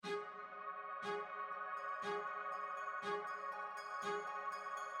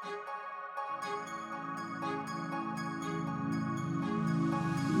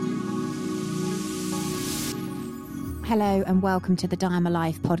Hello and welcome to the Dharma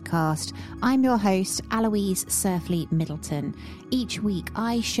Life podcast. I'm your host, Aloise Surfleet Middleton. Each week,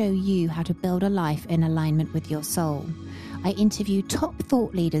 I show you how to build a life in alignment with your soul. I interview top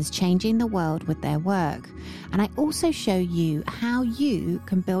thought leaders changing the world with their work. And I also show you how you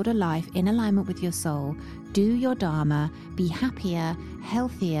can build a life in alignment with your soul, do your Dharma, be happier,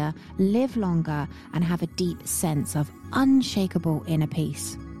 healthier, live longer, and have a deep sense of unshakable inner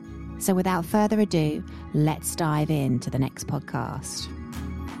peace. So without further ado, let's dive into the next podcast.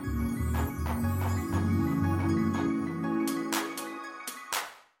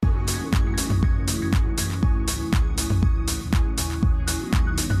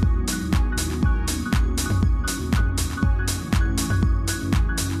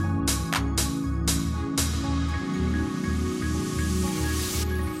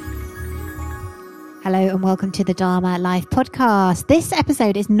 Hello and welcome to the Dharma Life podcast. This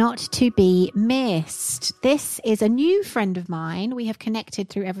episode is not to be missed. This is a new friend of mine. We have connected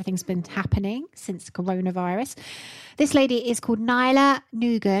through everything's been happening since coronavirus. This lady is called Naila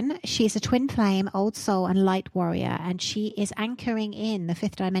Nugan. She's a twin flame, old soul and light warrior, and she is anchoring in the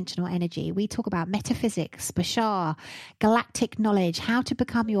fifth dimensional energy. We talk about metaphysics, Bashar, galactic knowledge, how to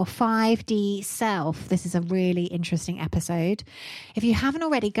become your 5D self. This is a really interesting episode. If you haven't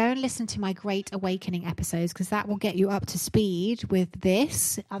already, go and listen to my Great Awakening episodes because that will get you up to speed with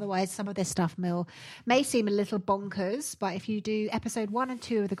this. Otherwise, some of this stuff may seem a little bonkers, but if you do episode 1 and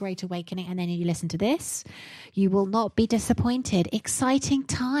 2 of the Great Awakening and then you listen to this, you will not be disappointed. Exciting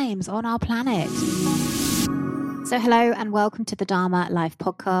times on our planet. So hello and welcome to the Dharma Life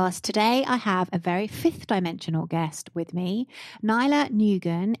podcast. Today I have a very fifth dimensional guest with me. Naila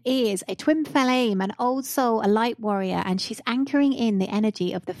Nugan is a twin flame, an old soul, a light warrior, and she's anchoring in the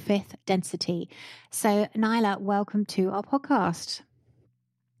energy of the fifth density. So Naila, welcome to our podcast.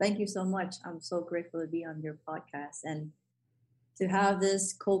 Thank you so much. I'm so grateful to be on your podcast and to have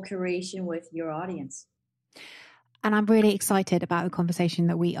this co-creation with your audience. And I'm really excited about the conversation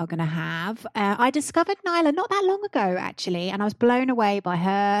that we are going to have. I discovered Naila not that long ago, actually, and I was blown away by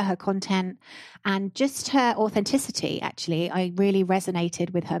her content, and just her authenticity, actually. I really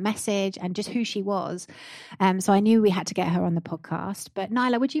resonated with her message and just who she was. So I knew we had to get her on the podcast. But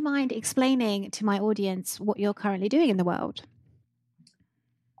Naila, would you mind explaining to my audience what you're currently doing in the world?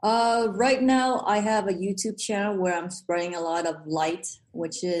 Right now, I have a YouTube channel where I'm spreading a lot of light,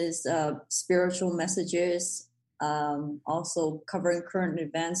 which is spiritual messages, also covering current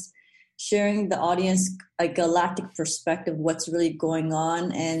events, sharing the audience a galactic perspective, what's really going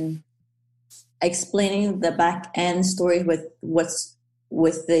on, and explaining the back end story with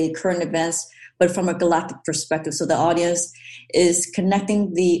the current events, but from a galactic perspective. So the audience is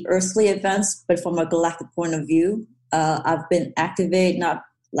connecting the earthly events, but from a galactic point of view. I've been activated not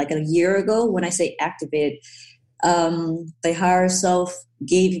like a year ago. When I say activated, the higher self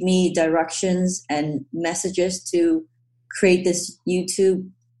gave me directions and messages to create this YouTube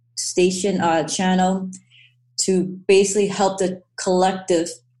station channel to basically help the collective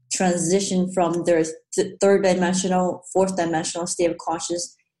transition from their third dimensional, fourth dimensional state of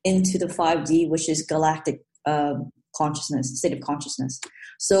consciousness into the 5D, which is galactic consciousness, state of consciousness.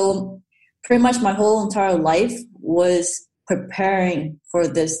 So pretty much my whole entire life was preparing for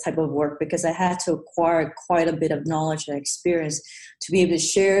this type of work because I had to acquire quite a bit of knowledge and experience to be able to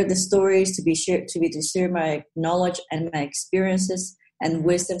share the stories, to be able to share my knowledge and my experiences and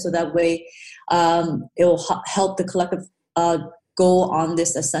wisdom, so that way it will help the collective go on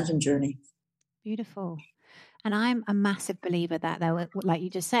this ascension journey. Beautiful. And I'm a massive believer that, though, like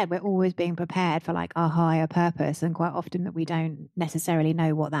you just said, we're always being prepared for like our higher purpose, and quite often that we don't necessarily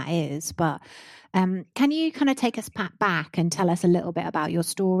know what that is. But can you kind of take us back and tell us a little bit about your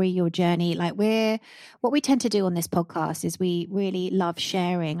story, your journey? Like what we tend to do on this podcast is we really love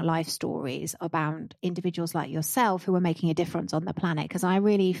sharing life stories about individuals like yourself who are making a difference on the planet, because I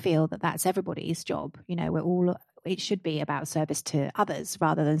really feel that that's everybody's job. You know, it should be about service to others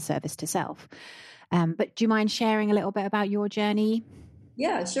rather than service to self. But do you mind sharing a little bit about your journey?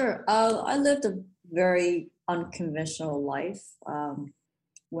 Yeah, sure. I lived a very unconventional life.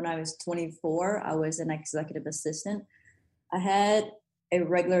 When I was 24, I was an executive assistant. I had a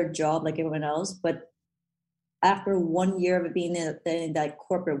regular job like everyone else, but after 1 year of being in that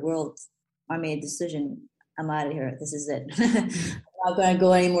corporate world, I made a decision. I'm out of here. This is it. I'm not going to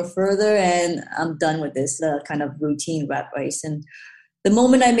go any more further, and I'm done with this kind of routine rat race. And the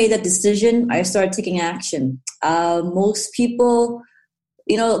moment I made that decision, I started taking action. Most people,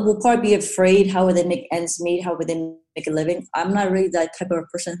 will probably be afraid. How would they make ends meet? How would they make a living? I'm not really that type of a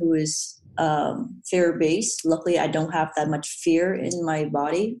person who is fear-based. Luckily, I don't have that much fear in my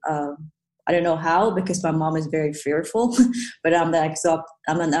body. I I don't know how, because my mom is very fearful, but I'm the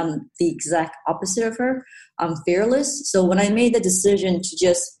exact opposite of her. I'm fearless. So when I made the decision to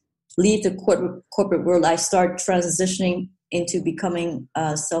just leave the corporate world, I start transitioning into becoming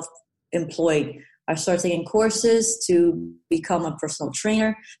self-employed. I started taking courses to become a personal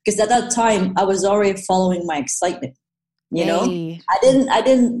trainer, because at that time I was already following my excitement. You know, I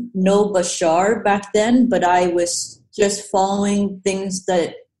didn't know Bashar back then, but I was just following things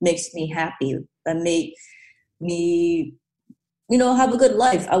that makes me happy, that make me, have a good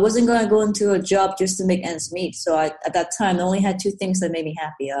life. I wasn't going to go into a job just to make ends meet. So at that time, I only had two things that made me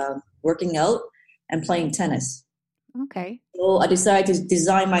happy: working out and playing tennis. Okay. So I decided to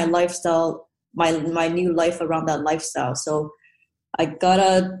design my lifestyle, my new life around that lifestyle. So I got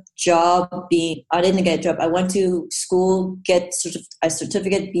a job I didn't get a job. I went to school, get a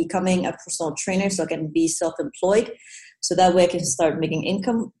certificate becoming a personal trainer so I can be self-employed. So that way I can start making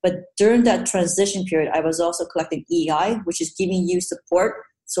income. But during that transition period, I was also collecting EI, which is giving you support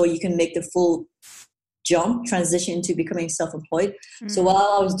so you can make the full jump, transition to becoming self-employed. So while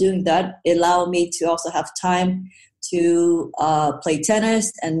I was doing that, it allowed me to also have time to play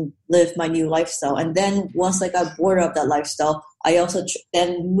tennis and live my new lifestyle. And then once I got bored of that lifestyle, I also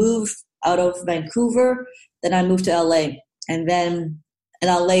then moved out of Vancouver. Then I moved to LA. And then in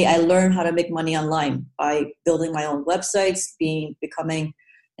LA, I learned how to make money online by building my own websites, becoming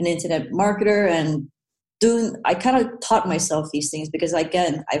an internet marketer, and I kind of taught myself these things because,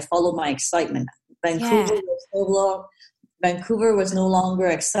 again, I follow my excitement. Vancouver was no longer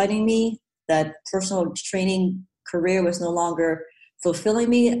exciting me. That personal training career was no longer fulfilling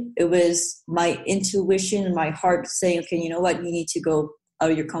me. It was my intuition and my heart saying, okay, you know what? You need to go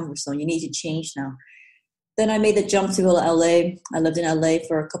out of your comfort zone. You need to change now. Then I made the jump to go to LA. I lived in LA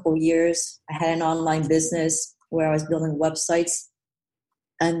for a couple of years. I had an online business where I was building websites.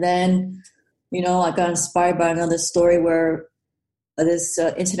 And then, I got inspired by another story where this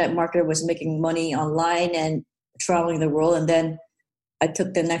internet marketer was making money online and traveling the world. And then I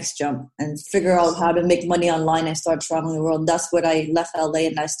took the next jump and figure out how to make money online and start traveling the world. That's when I left LA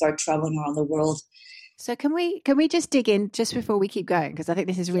and I started traveling around the world. So can we just dig in just before we keep going? Because I think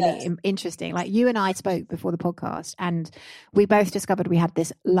this is really interesting. Like, you and I spoke before the podcast and we both discovered we had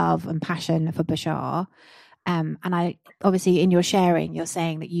this love and passion for Bashar. And I obviously, in your sharing, you're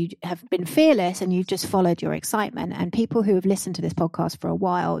saying that you have been fearless and you've just followed your excitement. And people who have listened to this podcast for a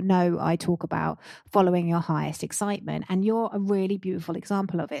while know I talk about following your highest excitement, and you're a really beautiful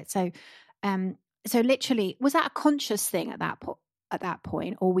example of it. So, literally, was that a conscious thing at that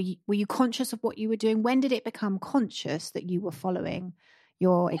point, or were you conscious of what you were doing? When did it become conscious that you were following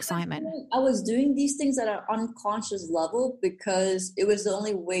your excitement? I was doing these things at an unconscious level because it was the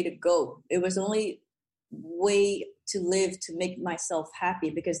only way to go. It was the only way to live, to make myself happy,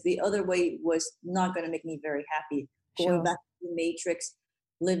 because the other way was not going to make me very happy. Going back to the matrix,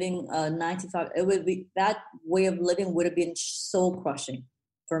 living 9 to 5, it would be, that way of living would have been soul crushing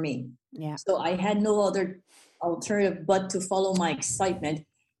for me. Yeah. So I had no other alternative but to follow my excitement,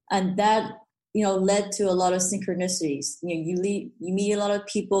 and that led to a lot of synchronicities. You meet a lot of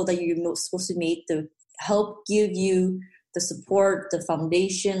people that you're supposed to meet to help give you the support, the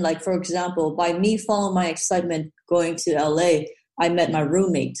foundation. Like, for example, by me following my excitement going to LA, I met my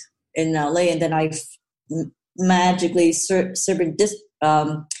roommate in LA, and then I magically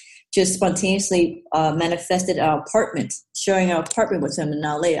just spontaneously manifested our apartment, sharing our apartment with him in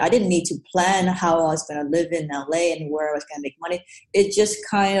LA. I didn't need to plan how I was going to live in LA and where I was going to make money. It just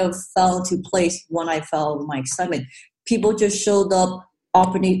kind of fell into place when I followed my excitement. People just showed up,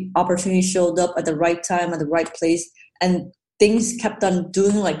 opportunity showed up at the right time, at the right place, and things kept on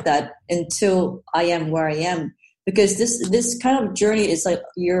doing like that until I am where I am. Because this kind of journey is like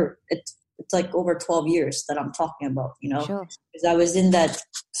it's like over 12 years that I'm talking about, Sure. Because I was in that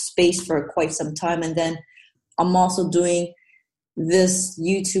space for quite some time. And then I'm also doing this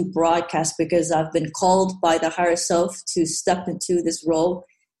YouTube broadcast because I've been called by the higher self to step into this role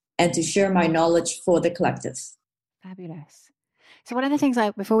and to share my knowledge for the collective. Fabulous. So one of the things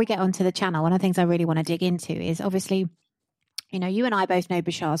before we get onto the channel, one of the things I really want to dig into is, obviously, you and I both know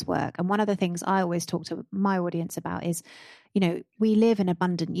Bashar's work. And one of the things I always talk to my audience about is, we live in an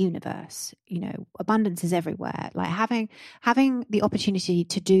abundant universe. Abundance is everywhere. Like, having the opportunity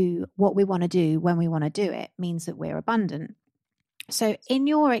to do what we want to do when we want to do it means that we're abundant. So in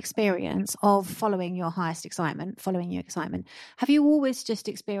your experience of following your highest excitement, following your excitement, have you always just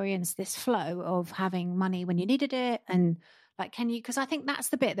experienced this flow of having money when you needed it? And like, because I think that's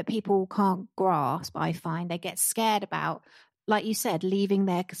the bit that people can't grasp. I find they get scared about, like you said, leaving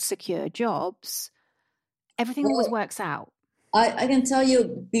their secure jobs. Everything always works out. I can tell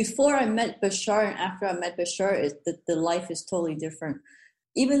you, before I met Bashar and after I met Bashar, the life is totally different.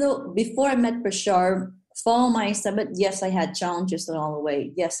 Even though before I met Bashar, following my summit, yes, I had challenges along the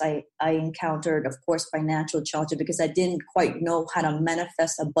way. Yes, I encountered, of course, financial challenges because I didn't quite know how to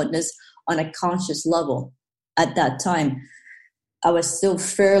manifest abundance on a conscious level at that time. I was still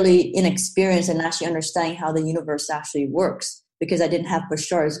fairly inexperienced in actually understanding how the universe actually works because I didn't have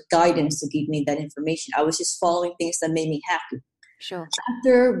Bashar's guidance to give me that information. I was just following things that made me happy. Sure.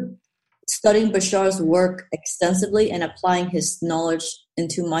 After studying Bashar's work extensively and applying his knowledge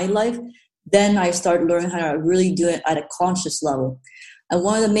into my life, then I started learning how to really do it at a conscious level. And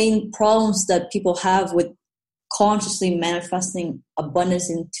one of the main problems that people have with consciously manifesting abundance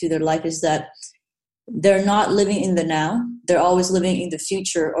into their life is that they're not living in the now. They're always living in the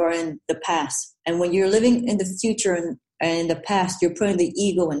future or in the past. And when you're living in the future and in the past, you're putting the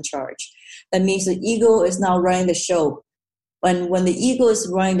ego in charge. That means the ego is now running the show. When the ego is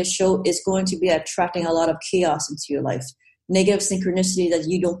running the show, it's going to be attracting a lot of chaos into your life, negative synchronicity that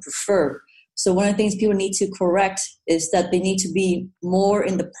you don't prefer. So one of the things people need to correct is that they need to be more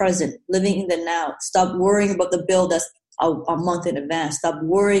in the present, living in the now. Stop worrying about the bill that's a month in advance. Stop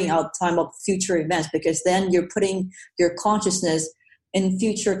worrying out time of future events, because then you're putting your consciousness in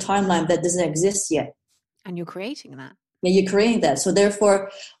future timeline that doesn't exist yet. And you're creating that. Yeah, you're creating that. So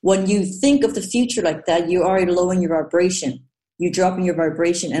therefore, when you think of the future like that, you're already lowering your vibration. You're dropping your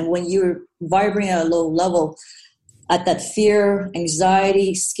vibration. And when you're vibrating at a low level, at that fear,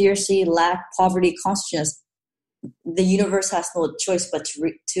 anxiety, scarcity, lack, poverty, consciousness, the universe has no choice but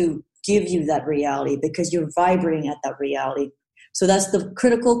to give you that reality because you're vibrating at that reality. So that's the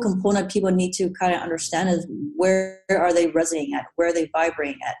critical component people need to kind of understand is where are they resonating at? Where are they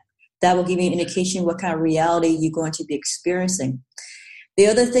vibrating at? That will give you an indication what kind of reality you're going to be experiencing. The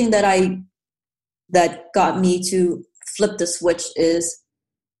other thing that got me to flip the switch is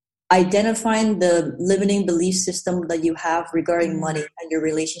identifying the limiting belief system that you have regarding money and your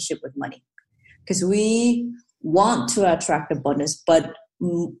relationship with money. Because we want to attract abundance, but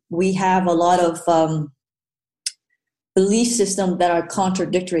we have a lot of belief systems that are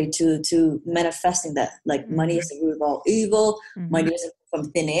contradictory to manifesting that. Like money is the root of all evil, money is from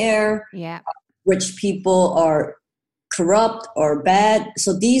thin air, rich people are corrupt or bad.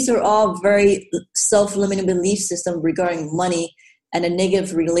 So these are all very self-limiting belief systems regarding money and a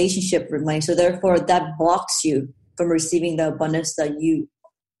negative relationship with money. So therefore that blocks you from receiving the abundance that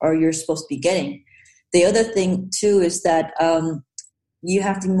you're supposed to be getting. The other thing too is that you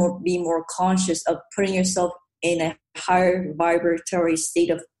have to be more conscious of putting yourself in a higher vibratory state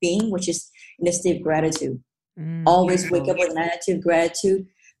of being, which is in a state of gratitude. Always wake up with an attitude of gratitude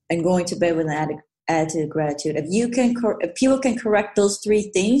and going to bed with an attitude of gratitude. If people can correct those three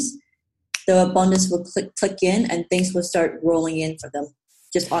things, the abundance will click in and things will start rolling in for them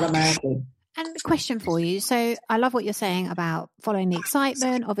just automatically. And the question for you. So I love what you're saying about following the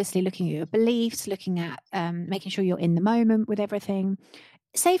excitement, obviously looking at your beliefs, looking at making sure you're in the moment with everything.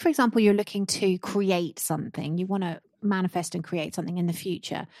 Say, for example, you're looking to create something. You want to manifest and create something in the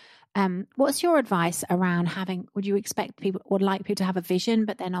future. What's your advice around would you expect people or like people to have a vision,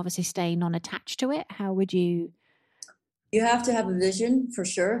 but then obviously stay non-attached to it? How would you? You have to have a vision for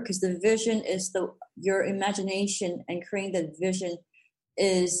sure, because the vision is your imagination, and creating that vision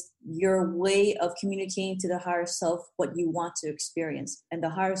is your way of communicating to the higher self what you want to experience. And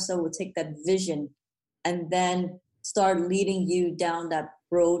the higher self will take that vision and then start leading you down that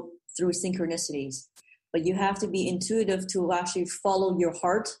road through synchronicities. But you have to be intuitive to actually follow your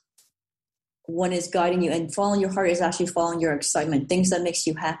heart when it's guiding you. And following your heart is actually following your excitement, things that makes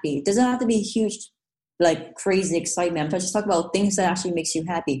you happy. It doesn't have to be huge, like crazy excitement. I'm just talking about things that actually makes you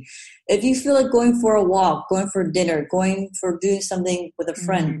happy. If you feel like going for a walk, going for dinner, going for doing something with a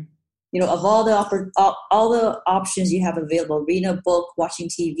friend, of all the options you have available, reading a book, watching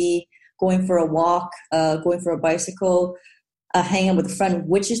TV, going for a walk, going for a bicycle, hanging with a friend,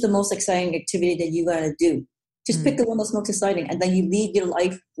 which is the most exciting activity that you're going to do? Just pick the one that's most exciting, and then you lead your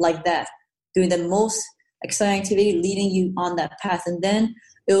life like that, doing the most exciting activity, leading you on that path. And then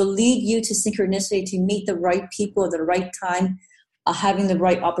it will lead you to synchronicity, to meet the right people at the right time, having the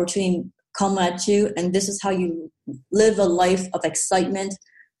right opportunity come at you. And this is how you live a life of excitement,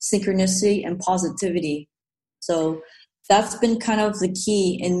 synchronicity, and positivity. So that's been kind of the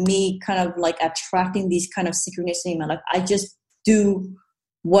key in me kind of like attracting these kind of synchronicity in my life. I just do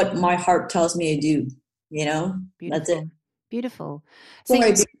what my heart tells me to do, Beautiful. That's it. Beautiful.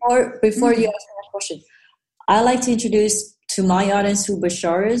 Sorry, before you ask me that question, I like to introduce to my audience who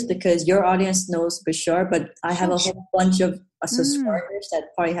Bashar is, because your audience knows Bashar, but I have a whole bunch of subscribers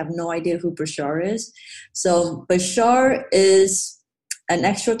that probably have no idea who Bashar is. So Bashar is an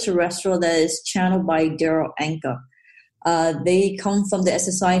extraterrestrial that is channeled by Daryl Anka. They come from the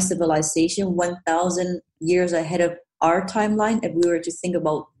SSI civilization 1,000 years ahead of our timeline, if we were to think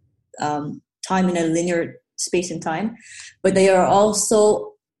about time in a linear space and time. But they are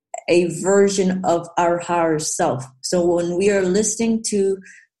also a version of our higher self. So when we are listening to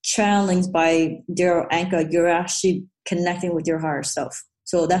channelings by Daryl Anka, you're actually connecting with your higher self.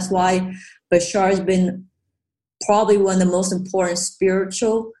 So that's why Bashar has been probably one of the most important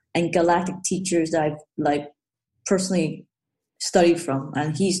spiritual and galactic teachers that I've personally studied from,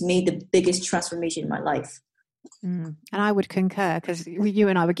 and he's made the biggest transformation in my life. And I would concur, because you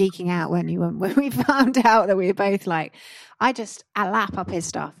and I were geeking out, weren't you, when we found out that we were both like, I lap up his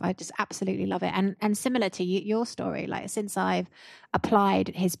stuff. I just absolutely love it. And similar to your story, like since I've applied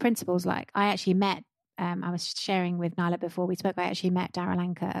his principles, like I actually met, I was sharing with Nyla before we spoke, I actually met Daryl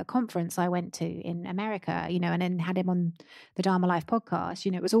Anka at a conference I went to in America, and then had him on the Dharma Life podcast.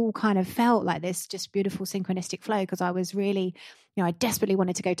 It was all kind of felt like this just beautiful synchronistic flow, because I was really, I desperately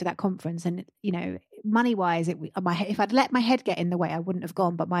wanted to go to that conference, and, money wise, if I'd let my head get in the way, I wouldn't have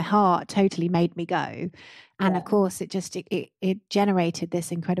gone, but my heart totally made me go. And of course it generated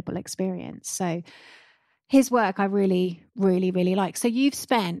this incredible experience. So his work I really, really, really like. So you've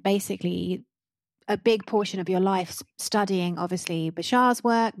spent basically a big portion of your life studying, obviously, Bashar's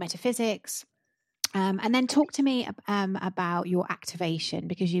work, metaphysics, and then talk to me about your activation,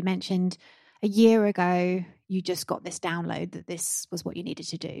 because you mentioned a year ago you just got this download that this was what you needed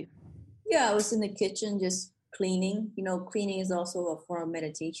to do. Yeah, I was in the kitchen just cleaning. Cleaning is also a form of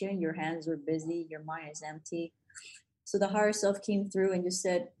meditation. Your hands are busy, your mind is empty. So the higher self came through and just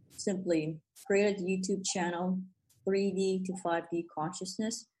said, simply, create a YouTube channel, 3D to 5D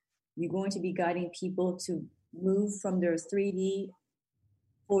consciousness. You're going to be guiding people to move from their 3D,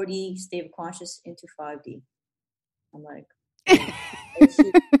 4D state of conscious into 5D. I'm like,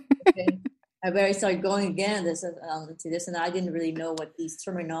 okay. I better start going again to this, and I didn't really know what these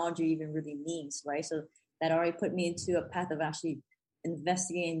terminology even really means, right? So that already put me into a path of actually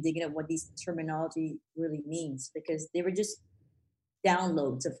investigating and digging up what these terminology really means, because they were just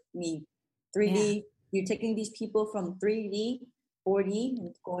downloads of me. 3D, You're taking these people from 3D, 4D,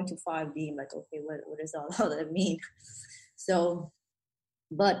 and going to 5D. I'm like, okay, what does all that mean? So,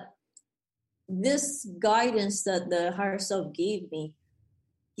 but this guidance that the higher self gave me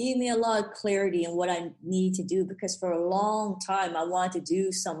a lot of clarity in what I need to do, because for a long time I wanted to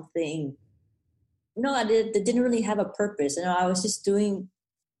do something. That didn't really have a purpose. I was just doing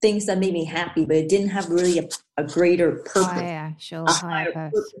things that made me happy, but it didn't have really a greater purpose. Higher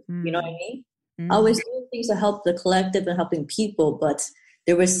purpose. You know what I mean? I was doing things to help the collective and helping people, but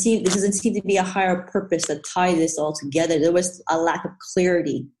there doesn't seem to be a higher purpose that tied this all together. There was a lack of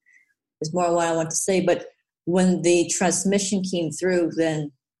clarity. Is more what I want to say. But when the transmission came through,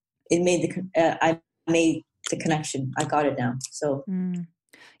 then I made the connection. I got it down. So many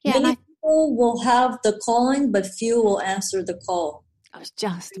people will have the calling, but few will answer the call. I was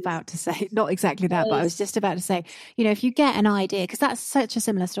just about to say, not exactly that, but I was just about to say, if you get an idea, because that's such a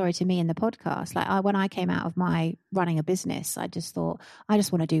similar story to me in the podcast. Like when I came out of my running a business, I just thought, I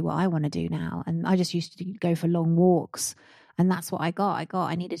just want to do what I want to do now. And I just used to go for long walks. And that's what I got.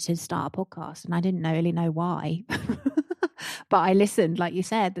 I needed to start a podcast, and I didn't really know why. But I listened, like you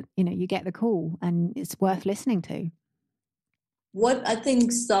said, you get the call, and it's worth listening to. What I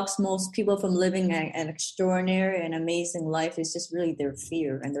think stops most people from living an extraordinary and amazing life is just really their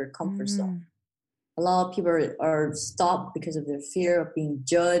fear and their comfort zone. A lot of people are stopped because of their fear of being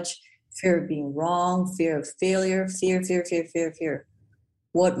judged, fear of being wrong, fear of failure, fear.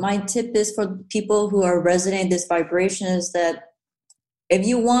 What my tip is for people who are resonating this vibration is that if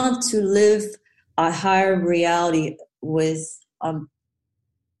you want to live a higher reality with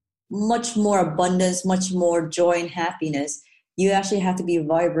much more abundance, much more joy and happiness, you actually have to be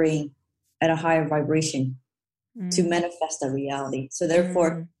vibrating at a higher vibration to manifest that reality. So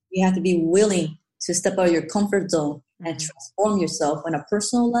therefore, you have to be willing to step out of your comfort zone and transform yourself on a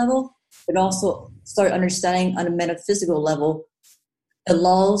personal level, but also start understanding on a metaphysical level the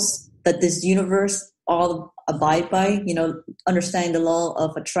laws that this universe all abide by. Understanding the law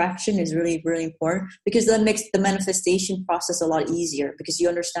of attraction is really, really important, because that makes the manifestation process a lot easier, because you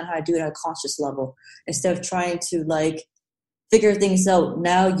understand how to do it at a conscious level instead of trying to figure things out.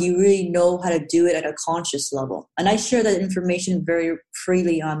 Now you really know how to do it at a conscious level. And I share that information very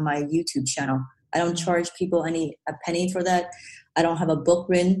freely on my YouTube channel. I don't charge people a penny for that. I don't have a book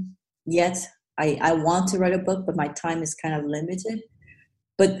written yet. I want to write a book, but my time is kind of limited.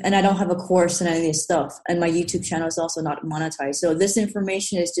 And I don't have a course and any of this stuff. And my YouTube channel is also not monetized. So this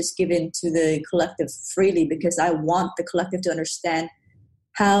information is just given to the collective freely because I want the collective to understand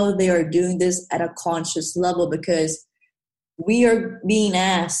how they are doing this at a conscious level, because we are being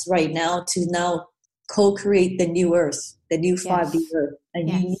asked right now to now co-create the new earth, the new 5D earth. And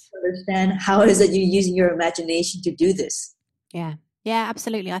you need to understand how it is that you're using your imagination to do this. Yeah. Yeah,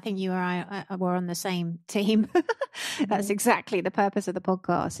 absolutely. I think you and I were on the same team. That's exactly the purpose of the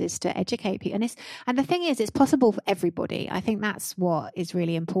podcast, is to educate people. And the thing is, it's possible for everybody. I think that's what is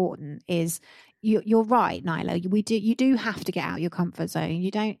really important. Is you're right, Nyla. You do have to get out your comfort zone.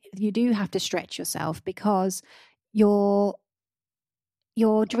 You do have to stretch yourself, because your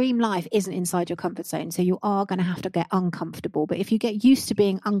dream life isn't inside your comfort zone. So you are going to have to get uncomfortable. But if you get used to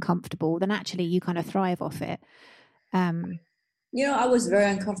being uncomfortable, then actually you kind of thrive off it. I was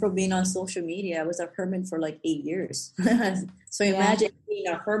very uncomfortable being on social media. I was a hermit for like 8 years. So imagine being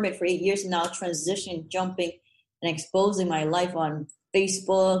a hermit for 8 years and now transitioning, jumping and exposing my life on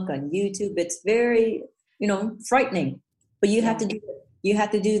Facebook, on YouTube. It's very, frightening. But you have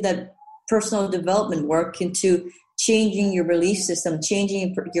to do that personal development work into changing your belief system,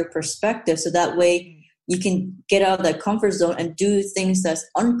 changing your perspective, so that way you can get out of that comfort zone and do things that's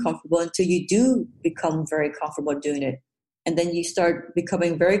uncomfortable until you do become very comfortable doing it. And then you start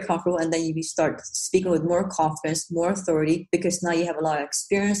becoming very comfortable, and then you start speaking with more confidence, more authority, because now you have a lot of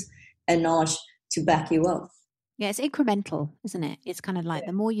experience and knowledge to back you up. Yeah, it's incremental, isn't it? It's kind of like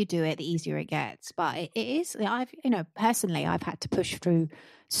the more you do it, the easier it gets. But it is, personally, I've had to push through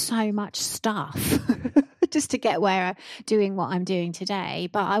so much stuff just to get doing what I'm doing today.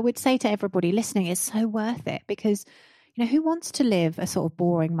 But I would say to everybody listening, it's so worth it, because, who wants to live a sort of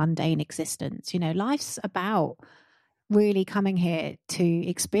boring, mundane existence? Life's about really coming here to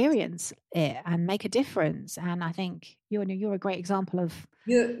experience it and make a difference. And I think you're a great example of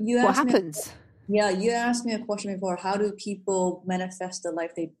what happens. You asked me a question before: how do people manifest the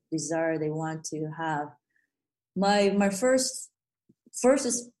life they desire, they want to have? My first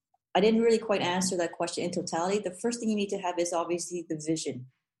is, I didn't really quite answer that question in totality. The first thing you need to have is obviously the vision.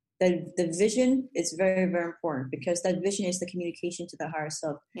 The vision is very, very important, because that vision is the communication to the higher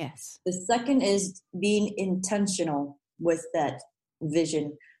self. Yes. The second is being intentional with that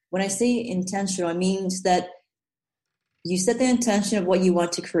vision. When I say intentional, it means that you set the intention of what you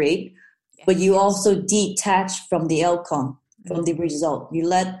want to create, but you also detach from the outcome, from the result. You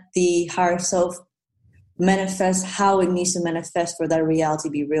let the higher self manifest how it needs to manifest for that reality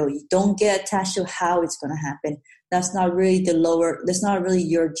to be real. You don't get attached to how it's going to happen. That's not really that's not really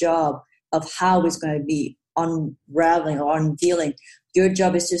your job of how it's going to be unraveling or unveiling. Your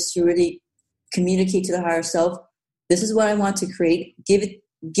job is just to really communicate to the higher self: this is what I want to create.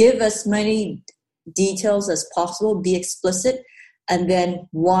 Give as many details as possible, be explicit, and then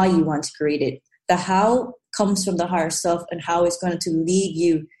why you want to create it. The how comes from the higher self, and how it's going to lead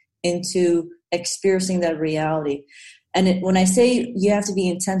you into experiencing that reality. And when I say you have to be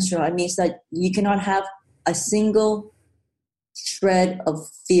intentional, it means that you cannot have a single shred of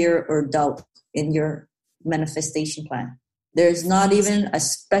fear or doubt in your manifestation plan. There's not even a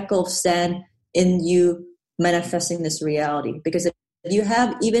speck of sand in you manifesting this reality, because if you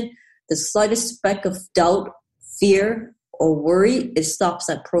have even the slightest speck of doubt, fear, or worry, it stops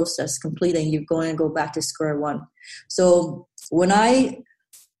that process completely, and you're going to go back to square one. So when I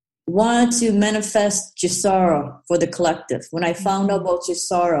wanted to manifest Jusara for the collective, when I found out about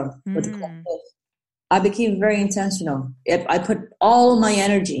Jusara for the collective, I became very intentional. I put all of my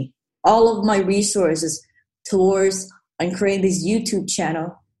energy, all of my resources towards creating this YouTube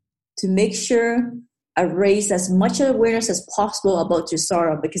channel to make sure I raise as much awareness as possible about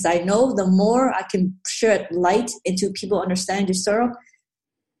Jusara, because I know the more I can shed light into people understanding Jusara,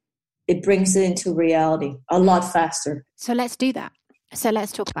 it brings it into reality a lot faster. So let's do that. So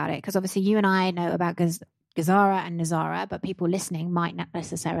let's talk about it, because obviously you and I know about Gazara and Nazara, but people listening might not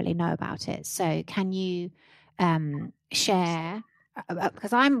necessarily know about it. So can you share,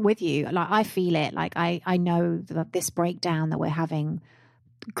 because I'm with you, like I feel it, like I know that this breakdown that we're having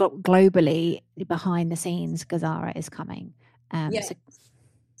globally behind the scenes, Gazara is coming.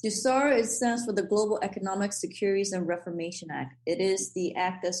 Jusara stands for the Global Economic Securities and Reformation Act. It is the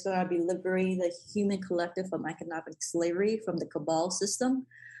act that's going to be liberating the human collective from economic slavery, from the cabal system.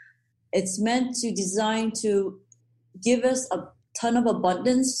 It's meant to design to give us a ton of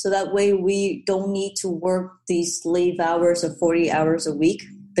abundance, so that way we don't need to work these slave hours of 40 hours a week.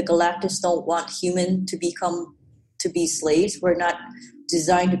 The Galactics don't want human to be slaves. We're not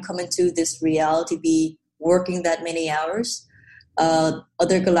designed to come into this reality, be working that many hours.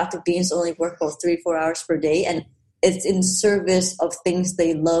 other galactic beings only work about 3-4 hours per day, and it's in service of things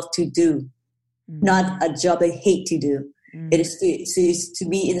they love to do, not a job they hate to do. It is to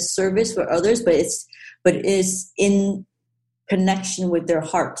be in service for others, but it is in connection with their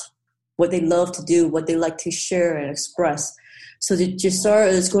heart, what they love to do, what they like to share and express. So the Jesara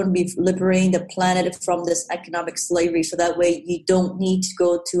is going to be liberating the planet from this economic slavery, so that way you don't need to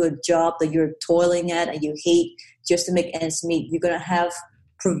go to a job that you're toiling at and you hate just to make ends meet. You're going to have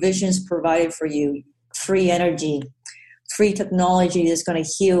provisions provided for you, free energy, free technology that's going to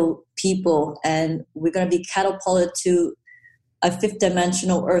heal people, and we're going to be catapulted to a 5th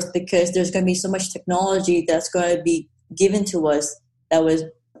dimensional Earth, because there's going to be so much technology that's going to be given to us that was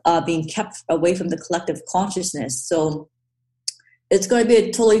being kept away from the collective consciousness. So it's going to be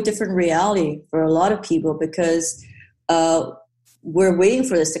a totally different reality for a lot of people, because we're waiting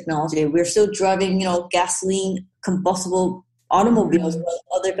for this technology. We're still driving, gasoline combustible automobiles, while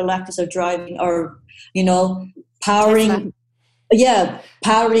other galactics are driving, or powering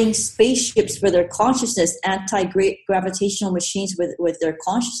spaceships for their consciousness, anti-gravitational machines with their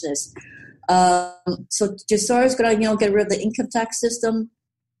consciousness. So Jesara is going to get rid of the income tax system,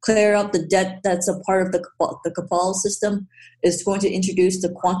 clear up the debt that's a part of the Cabal system. Is going to introduce the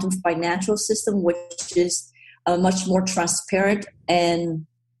quantum financial system, which is a much more transparent and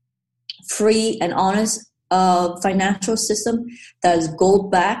free and honest financial system that is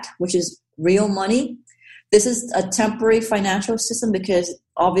gold backed, which is real money. This is a temporary financial system, because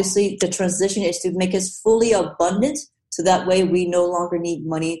obviously the transition is to make us fully abundant, so that way we no longer need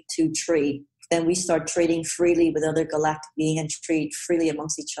money to trade. Then we start trading freely with other galactic beings and trade freely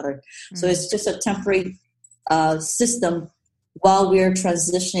amongst each other. So it's just a temporary system while we're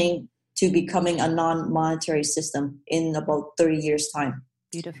transitioning to becoming a non-monetary system in about 30 years' time.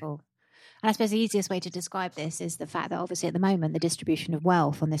 Beautiful. And I suppose the easiest way to describe this is the fact that obviously at the moment the distribution of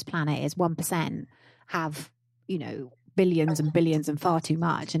wealth on this planet is 1% have, billions and billions and far too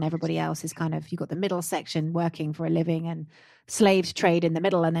much, and everybody else is kind of, you've got the middle section working for a living and slaves trade in the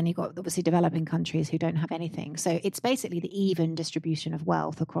middle, and then you've got obviously developing countries who don't have anything. So it's basically the even distribution of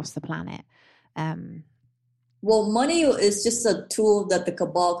wealth across the planet. Well, money is just a tool that the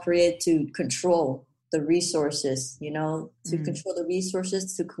Cabal created to control the resources, to control the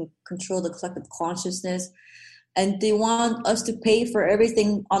resources, to control the collective consciousness. And they want us to pay for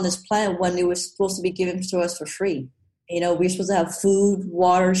everything on this planet when it was supposed to be given to us for free. We're supposed to have food,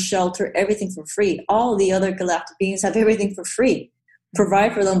 water, shelter, everything for free. All the other galactic beings have everything for free,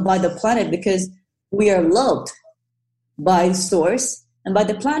 provided for them by the planet, because we are loved by the source and by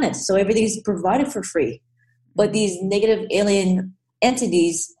the planet. So everything is provided for free. But these negative alien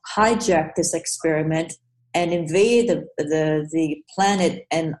entities hijacked this experiment and invaded the planet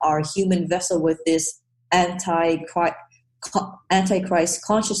and our human vessel with this Antichrist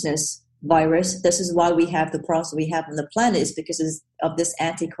consciousness virus. This is why we have the problems we have on the planet, is because of this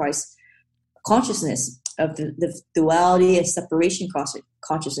Antichrist consciousness of the duality and separation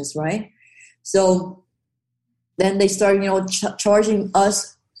consciousness, right? So then they started, charging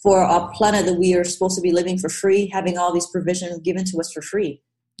us for a planet that we are supposed to be living for free, having all these provisions given to us for free.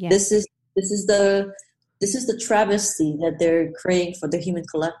 Yeah. This is the travesty that they're creating for the human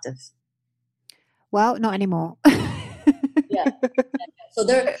collective. Well, not anymore. Yeah. So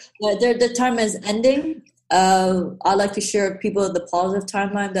their time is ending. I'd like to share with people the positive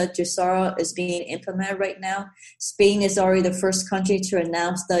timeline that Jesara is being implemented right now. Spain is already the first country to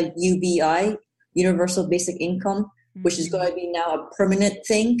announce the UBI, Universal Basic Income, which is going to be now a permanent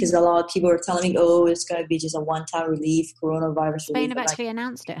thing, because a lot of people are telling me, it's going to be just a one-time relief, coronavirus Spain relief. Have actually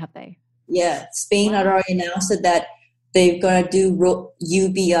announced it, have they? Yeah, Spain had already announced it, that they're going to do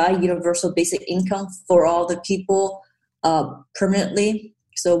UBI, Universal Basic Income, for all the people permanently.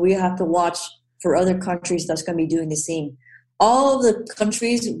 So we have to watch for other countries that's going to be doing the same. All of the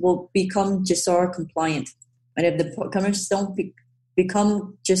countries will become Jesara compliant. And if the countries don't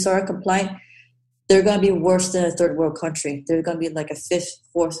become Jesara compliant, they're going to be worse than a third world country. They're going to be like a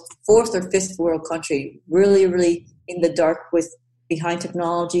fourth or fifth world country, really, really in the dark behind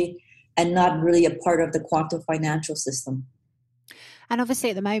technology, and not really a part of the quantum financial system. And obviously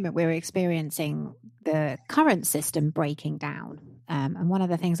at the moment we're experiencing the current system breaking down. And one of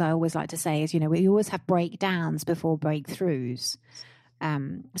the things I always like to say is, we always have breakdowns before breakthroughs.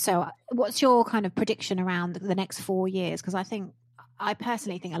 So what's your kind of prediction around the next 4 years? Because I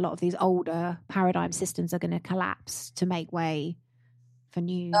personally think a lot of these older paradigm systems are going to collapse to make way for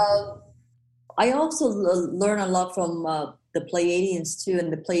new. I also learn a lot from the Pleiadians too,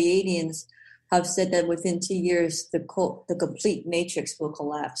 and the Pleiadians have said that within 2 years the complete matrix will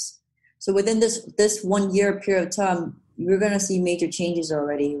collapse. So within this 1 year period of time, you're going to see major changes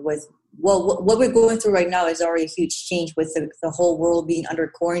already with, well, what we're going through right now is already a huge change with the whole world being under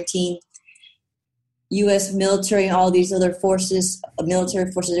quarantine. U.S. military and all these other forces, military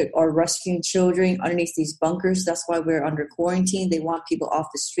forces are rescuing children underneath these bunkers. That's why we're under quarantine. They want people off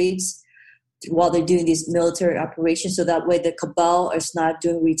the streets while they're doing these military operations, so that way the cabal is not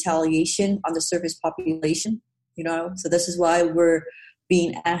doing retaliation on the surface population, you know. So this is why we're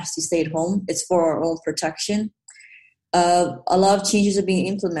being asked to stay at home. It's for our own protection. A lot of changes are being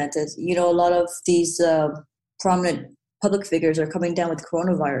implemented. You know, a lot of these prominent public figures are coming down with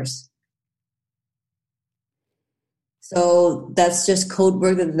coronavirus. So that's just code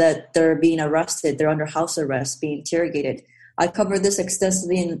word that they're being arrested. They're under house arrest, being interrogated. I cover this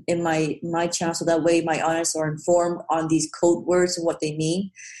extensively in my channel, so that way my audience are informed on these code words and what they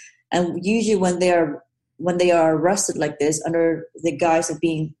mean. And usually when they are arrested like this under the guise of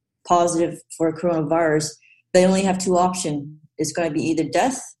being positive for coronavirus, they only have two options. It's going to be either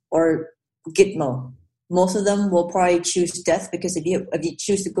death or Gitmo. Most of them will probably choose death, because if you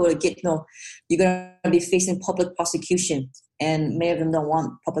choose to go to Gitmo, you're going to be facing public prosecution. And many of them don't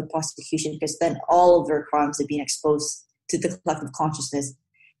want public prosecution, because then all of their crimes are being exposed to the collective consciousness.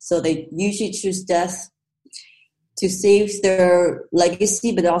 So they usually choose death to save their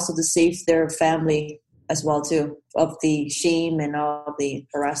legacy, but also to save their family as well, too, of the shame and all the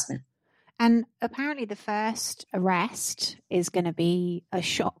harassment. And apparently the first arrest is going to be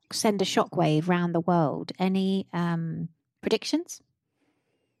send a shockwave around the world. Any predictions?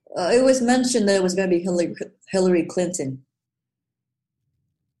 It was mentioned that it was going to be Hillary Clinton.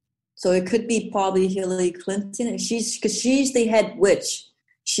 So it could be probably Hillary Clinton. Because she's the head witch.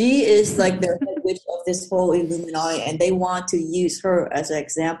 She is like the head witch of this whole Illuminati, and they want to use her as an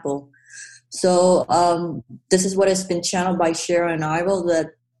example. So this is what has been channeled by Sharon Ivel,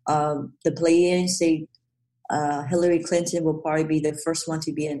 that the Pleiadians say Hillary Clinton will probably be the first one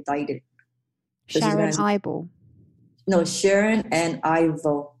to be indicted. Sharon Ivel? No, Sharon and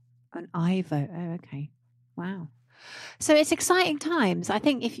Ivo. And Ivo. Oh, okay. Wow. So it's exciting times. I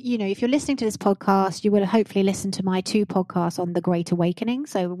think if you're listening to this podcast, you will hopefully listen to my 2 podcasts on the Great Awakening.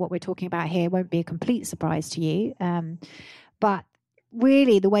 So what we're talking about here won't be a complete surprise to you. But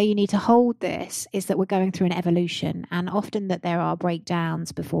really, the way you need to hold this is that we're going through an evolution, and often that there are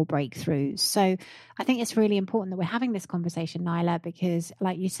breakdowns before breakthroughs. So I think it's really important that we're having this conversation, Nyla, because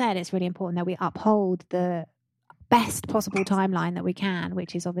like you said, it's really important that we uphold the best possible timeline that we can,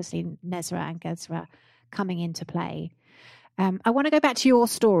 which is obviously Nezra and Gezra coming into play. I want to go back to your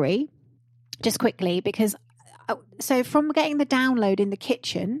story just quickly, because so from getting the download in the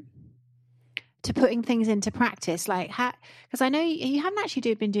kitchen to putting things into practice, like how, because I know you haven't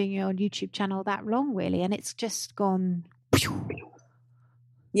actually been doing your YouTube channel that long, really, and it's just gone.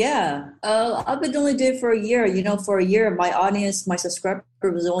 Yeah, I've been only doing it for a year. You know, for a year, my audience, my subscriber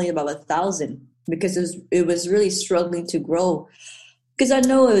was only about 1,000, because it was really struggling to grow. Because I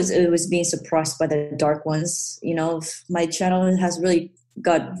know it was being suppressed by the dark ones. You know, my channel has really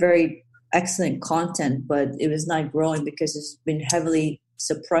got very excellent content, but it was not growing because it's been heavily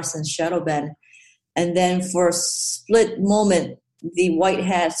suppressed and shadow banned. And then for a split moment, the white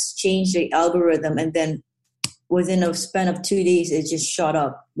hats changed the algorithm, and then within a span of 2 days, it just shot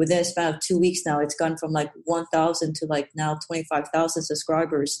up. Within a span of 2 weeks now, it's gone from like 1,000 to like now 25,000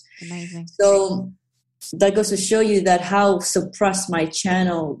 subscribers. Amazing. So that goes to show you that how suppressed my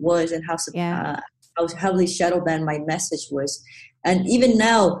channel was, and how heavily shadow banned my message was. And even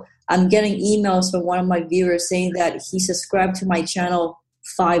now, I'm getting emails from one of my viewers saying that he subscribed to my channel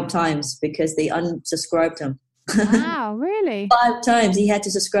 5 times because they unsubscribed him. Wow, really? 5 times. He had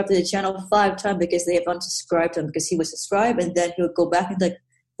to subscribe to the channel 5 times because they have unsubscribed him, because he was subscribed, and then he would go back and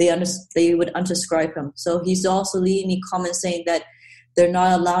they would unsubscribe him. So he's also leaving me comments saying that they're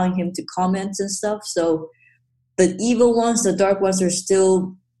not allowing him to comment and stuff. So the evil ones, the dark ones, are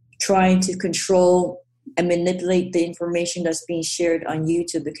still trying to control and manipulate the information that's being shared on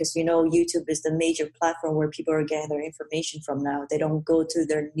YouTube, because, you know, YouTube is the major platform where people are getting their information from now. They don't go to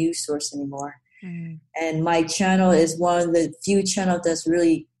their news source anymore. Mm. And my channel is one of the few channels that's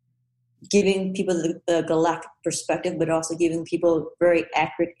really giving people the galactic perspective, but also giving people very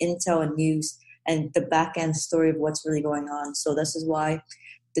accurate intel and news and the back end story of what's really going on. So this is why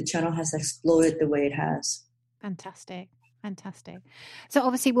the channel has exploded the way it has. Fantastic. So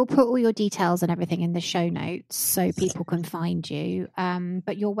obviously we'll put all your details and everything in the show notes so people can find you.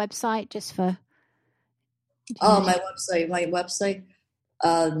 But your website, just for... My website,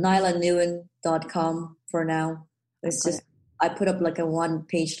 nylanewen.com for now. It's just, I put up like a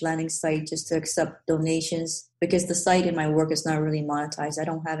 1-page landing site just to accept donations, because the site and my work is not really monetized. I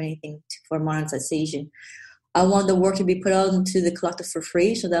don't have anything for monetization. I want the work to be put out into the collective for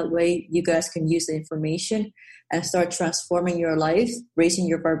free, so that way you guys can use the information and start transforming your life, raising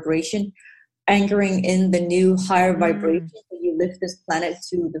your vibration, anchoring in the new higher vibration. So you lift this planet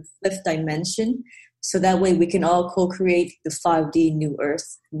to the 5th dimension, so that way we can all co-create the 5D new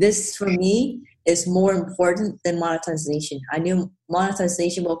earth. This, for me, is more important than monetization. I knew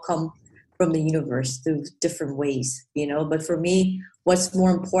monetization will come from the universe through different ways, but for me, what's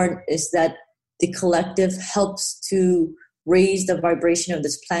more important is that the collective helps to raise the vibration of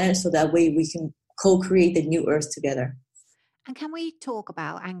this planet, so that way we can co-create the new earth together. And can we talk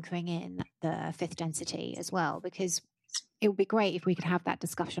about anchoring in the 5th density as well? Because it would be great if we could have that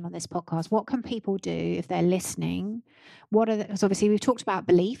discussion on this podcast. What can people do if they're listening? Because obviously we've talked about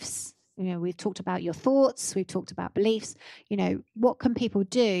beliefs, we've talked about your thoughts, we've talked about beliefs, what can people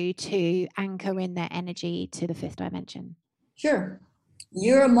do to anchor in their energy to the 5th dimension? Sure.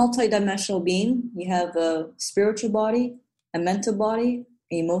 You're a multidimensional being. You have a spiritual body, a mental body,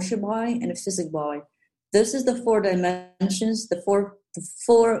 an emotional body, and a physical body. This is the 4 dimensions, the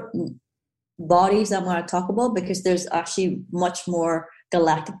four bodies I'm going to talk about, because there's actually much more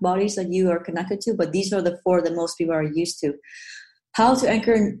galactic bodies that you are connected to, but these are the 4 that most people are used to. How to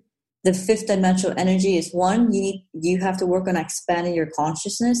anchor in the 5th dimensional energy is, one, you have to work on expanding your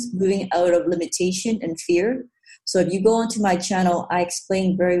consciousness, moving out of limitation and fear. So if you go onto my channel, I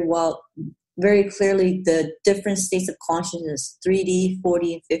explain very clearly the different states of consciousness, 3D,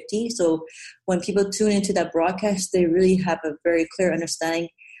 4D, and 50. So when people tune into that broadcast, they really have a very clear understanding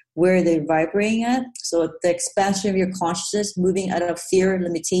where they're vibrating at. So the expansion of your consciousness, moving out of fear,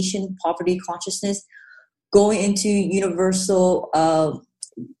 limitation, poverty consciousness, going into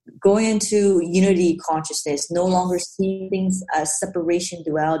going into unity consciousness, no longer seeing things as separation,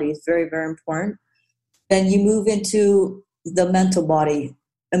 duality is very, very important. Then you move into the mental body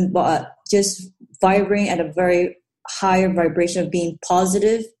and just vibrating at a very higher vibration of being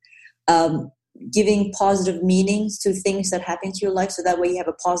positive, giving positive meanings to things that happen to your life, so that way you have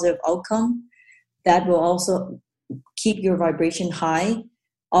a positive outcome. That will also keep your vibration high.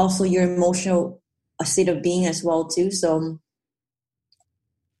 Also your emotional state of being as well too. So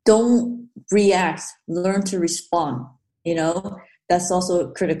don't react, learn to respond. That's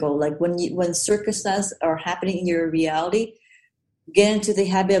also critical. Like when circumstances are happening in your reality, get into the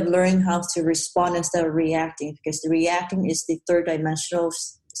habit of learning how to respond instead of reacting, because the reacting is the 3rd dimensional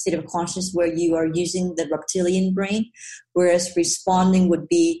state of consciousness where you are using the reptilian brain, whereas responding would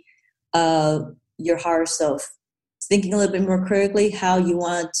be your higher self, thinking a little bit more critically how you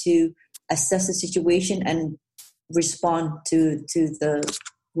want to assess the situation and respond to the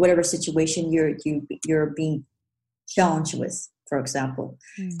whatever situation you're being challenged with, for example.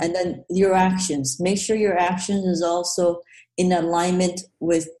 And then your actions, make sure your actions is also in alignment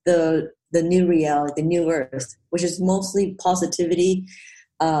with the new reality, the new earth, which is mostly positivity.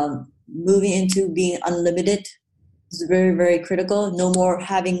 Moving into being unlimited is very, very critical. No more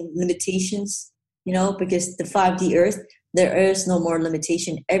having limitations, because the 5D earth, there is no more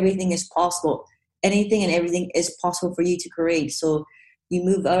limitation. Everything is possible. Anything and everything is possible for you to create. So you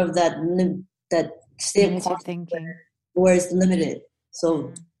move out of that state of thinking where it's limited.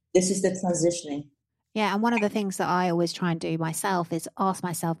 So this is the transitioning. Yeah, and one of the things that I always try and do myself is ask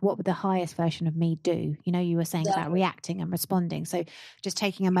myself, what would the highest version of me do? You were saying about reacting and responding. So just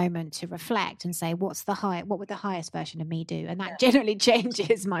taking a moment to reflect and say, what would the highest version of me do? And that generally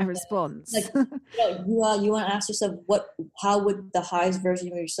changes my response. Like, you want to ask yourself, how would the highest version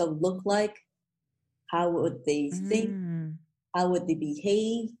of yourself look like? How would they think? How would they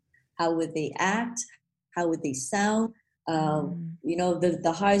behave? How would they act? How would they sound?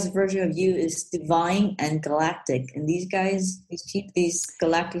 The highest version of you is divine and galactic. And these guys, these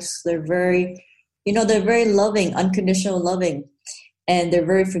galactics, they're very, they're very loving, unconditional loving. And they're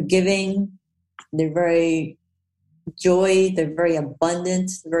very forgiving. They're very joy. They're very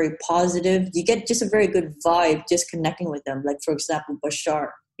abundant, very positive. You get just a very good vibe just connecting with them. Like, for example, Bashar,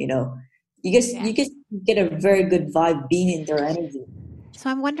 you get a very good vibe being in their energy. So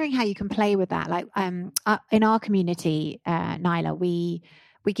I'm wondering how you can play with that. Like in our community, Nyla, we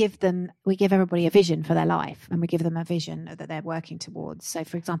give everybody a vision for their life, and we give them a vision that they're working towards. So,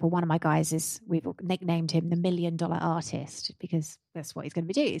 for example, one of my guys we've nicknamed him the $1 Million Artist, because that's what he's going to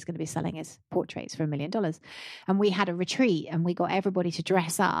be doing. He's going to be selling his portraits for $1 million. And we had a retreat, and we got everybody to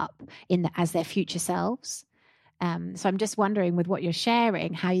dress up as their future selves. So I'm just wondering, with what you're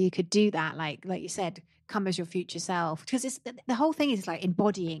sharing, how you could do that, like you said, come as your future self, because it's the whole thing is like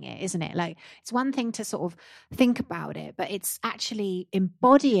embodying it, isn't it? Like, it's one thing to sort of think about it, but it's actually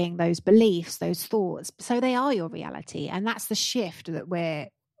embodying those beliefs, those thoughts, so they are your reality. And that's the shift that we're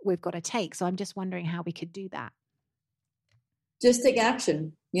we've got to take. So I'm just wondering how we could do that. Just take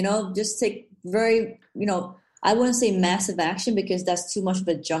action, just take I wouldn't say massive action because that's too much of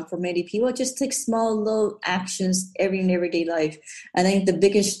a jump for many people. Just take small little actions in everyday life. I think the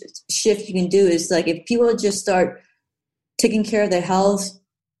biggest shift you can do is like if people just start taking care of their health,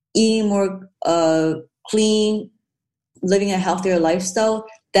 eating more clean, living a healthier lifestyle,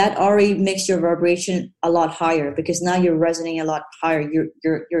 that already makes your vibration a lot higher because now you're resonating a lot higher.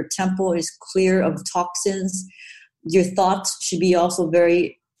 Your temple is clear of toxins. Your thoughts should be also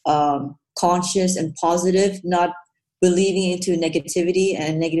very conscious and positive, not believing into negativity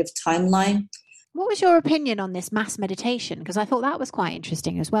and negative timeline. What was your opinion on this mass meditation? Because I thought that was quite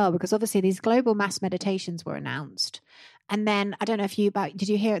interesting as well, because obviously these global mass meditations were announced. And then I don't know if did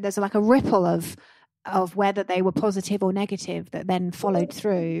you hear it? There's like a ripple of whether they were positive or negative that then followed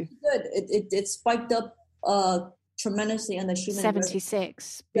through. Good. It spiked up tremendously on the human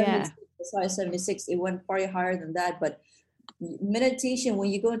 76. Yeah. 76. It went far higher than that. But meditation, when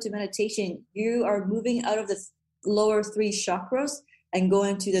you go into meditation, you are moving out of the lower 3 chakras and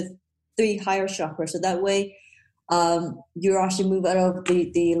going to the 3 higher chakras. So that way, you actually move out of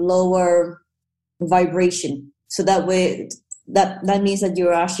the lower vibration. So that way, that means that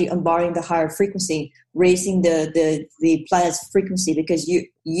you're actually embodying the higher frequency, raising the planet's frequency because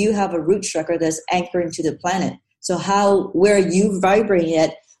you have a root chakra that's anchoring to the planet. So where you vibrating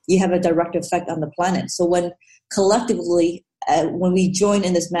at, you have a direct effect on the planet. So when collectively, when we join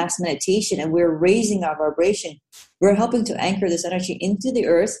in this mass meditation and we're raising our vibration, we're helping to anchor this energy into the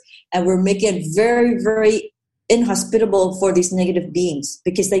earth, and we're making it very, very inhospitable for these negative beings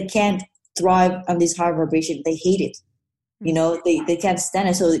because they can't thrive on this high vibration. They hate it. They can't stand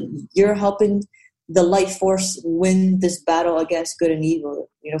it. So you're helping the light force win this battle against good and evil,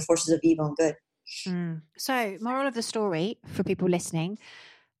 forces of evil and good. So moral of the story for people listening,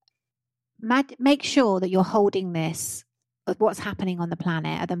 make sure that you're holding this of what's happening on the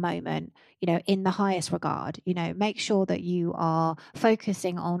planet at the moment, in the highest regard. Make sure that you are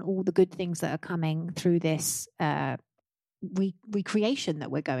focusing on all the good things that are coming through this recreation that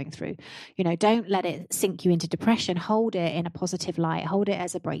we're going through. Don't let it sink you into depression. Hold it in a positive light. Hold it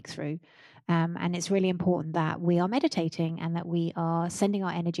as a breakthrough. And it's really important that we are meditating and that we are sending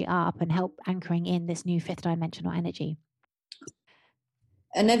our energy up and help anchoring in this new 5th dimensional energy.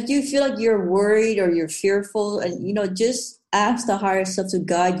 And if you feel like you're worried or you're fearful, and just ask the higher self to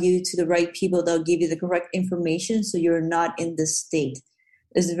guide you to the right people that'll give you the correct information so you're not in this state.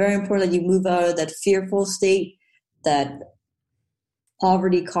 It's very important that you move out of that fearful state, that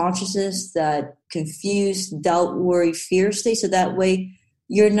poverty consciousness, that confused, doubt, worry, fear state. So that way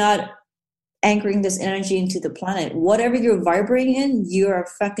you're not anchoring this energy into the planet. Whatever you're vibrating in, you're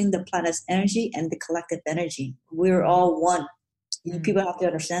affecting the planet's energy and the collective energy. We're all one. People have to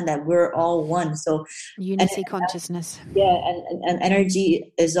understand that we're all one. So unity consciousness. Yeah, and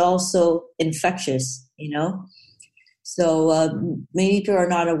energy is also infectious, So many people are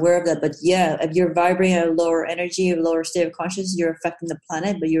not aware of that. But yeah, if you're vibrating at a lower energy, a lower state of consciousness, you're affecting the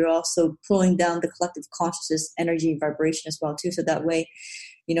planet, but you're also pulling down the collective consciousness, energy, vibration as well too. So that way,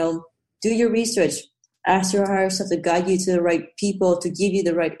 do your research. Ask your higher self to guide you to the right people, to give you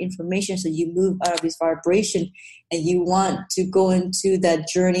the right information so you move out of this vibration and you want to go into that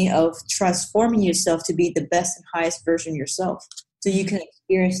journey of transforming yourself to be the best and highest version of yourself so you can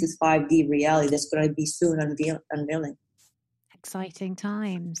experience this 5D reality that's going to be soon unveiling. Exciting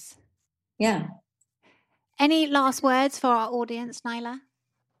times. Yeah. Any last words for our audience, Nyla?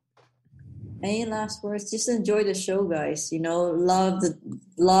 Any last words? Just enjoy the show, guys. Love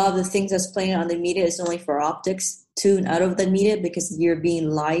the things that's playing on the media. It's only for optics. Tune out of the media because you're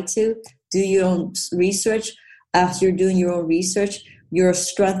being lied to. Do your own research. After you're doing your own research, you're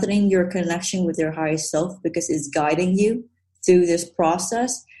strengthening your connection with your higher self because it's guiding you through this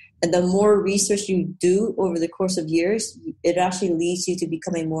process. And the more research you do over the course of years, it actually leads you to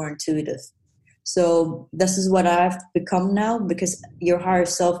becoming more intuitive. So this is what I've become now because your higher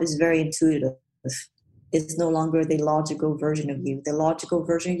self is very intuitive. It's no longer the logical version of you. The logical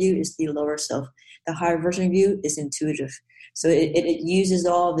version of you is the lower self. The higher version of you is intuitive. So it uses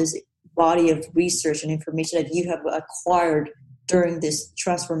all this body of research and information that you have acquired during this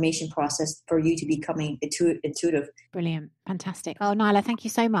transformation process for you to becoming intuitive. Brilliant. Fantastic. Oh, Nyla, thank you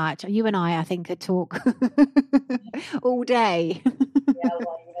so much. You and I think, could talk all day. Yeah,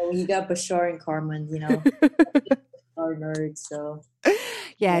 well, you got Bashar and Carmen, are nerds, so.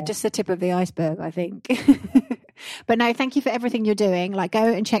 Yeah, just the tip of the iceberg, I think. But no, thank you for everything you're doing. Go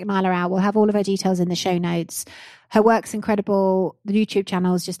and check Nyla out. We'll have all of her details in the show notes. her work's incredible. The YouTube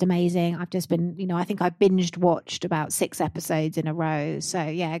channel is just amazing. I've just been, I think I binged watched about 6 episodes in a row. So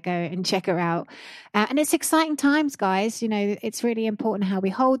yeah, go and check her out. And it's exciting times, guys. It's really important how we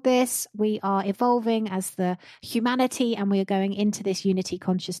hold this. We are evolving as the humanity, and we are going into this unity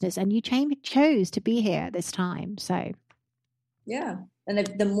consciousness. And you chose to be here at this time. So yeah. And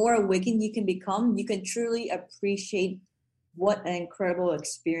the more awakened you can become, you can truly appreciate what an incredible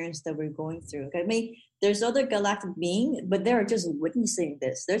experience that we're going through. I mean, there's other galactic beings, but they're just witnessing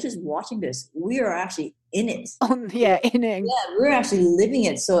this. They're just watching this. We are actually in it. In it. Yeah, we're actually living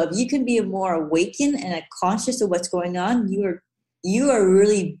it. So if you can be more awakened and conscious of what's going on, you are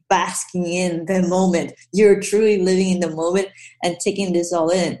really basking in the moment. You're truly living in the moment and taking this all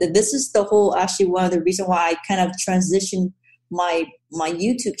in. This is actually one of the reasons why I kind of transitioned my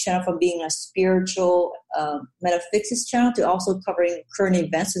YouTube channel from being a spiritual metaphysics channel to also covering current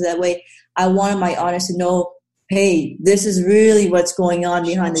events. So that way I wanted my audience to know, hey, this is really what's going on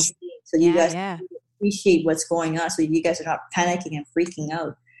behind the scenes. So you guys appreciate what's going on, so you guys are not panicking and freaking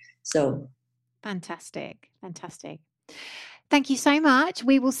out. So fantastic. Thank you so much.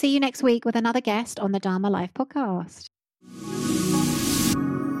 We will see you next week with another guest on the Dharma Life podcast.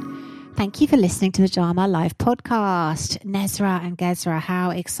 Thank you for listening to the Dharma Life podcast. Nezra and Gezra, how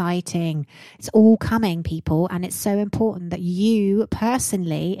exciting. It's all coming, people, and it's so important that you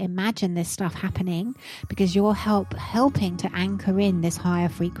personally imagine this stuff happening, because you're helping to anchor in this higher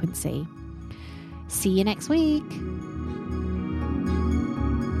frequency. See you next week.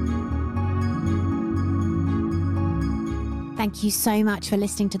 Thank you so much for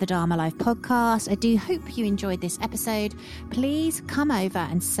listening to the Dharma Life podcast. I do hope you enjoyed this episode. Please come over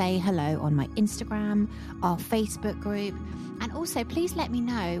and say hello on my Instagram, our Facebook group, and also please let me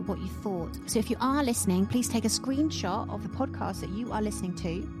know what you thought. So if you are listening, please take a screenshot of the podcast that you are listening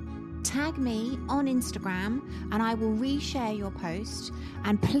to. Tag me on Instagram and I will reshare your post,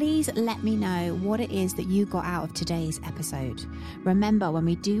 and please let me know what it is that you got out of today's episode. Remember, when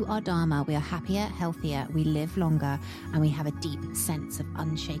we do our Dharma, we are happier, healthier, we live longer, and we have a deep sense of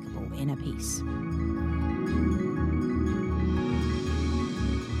unshakable inner peace.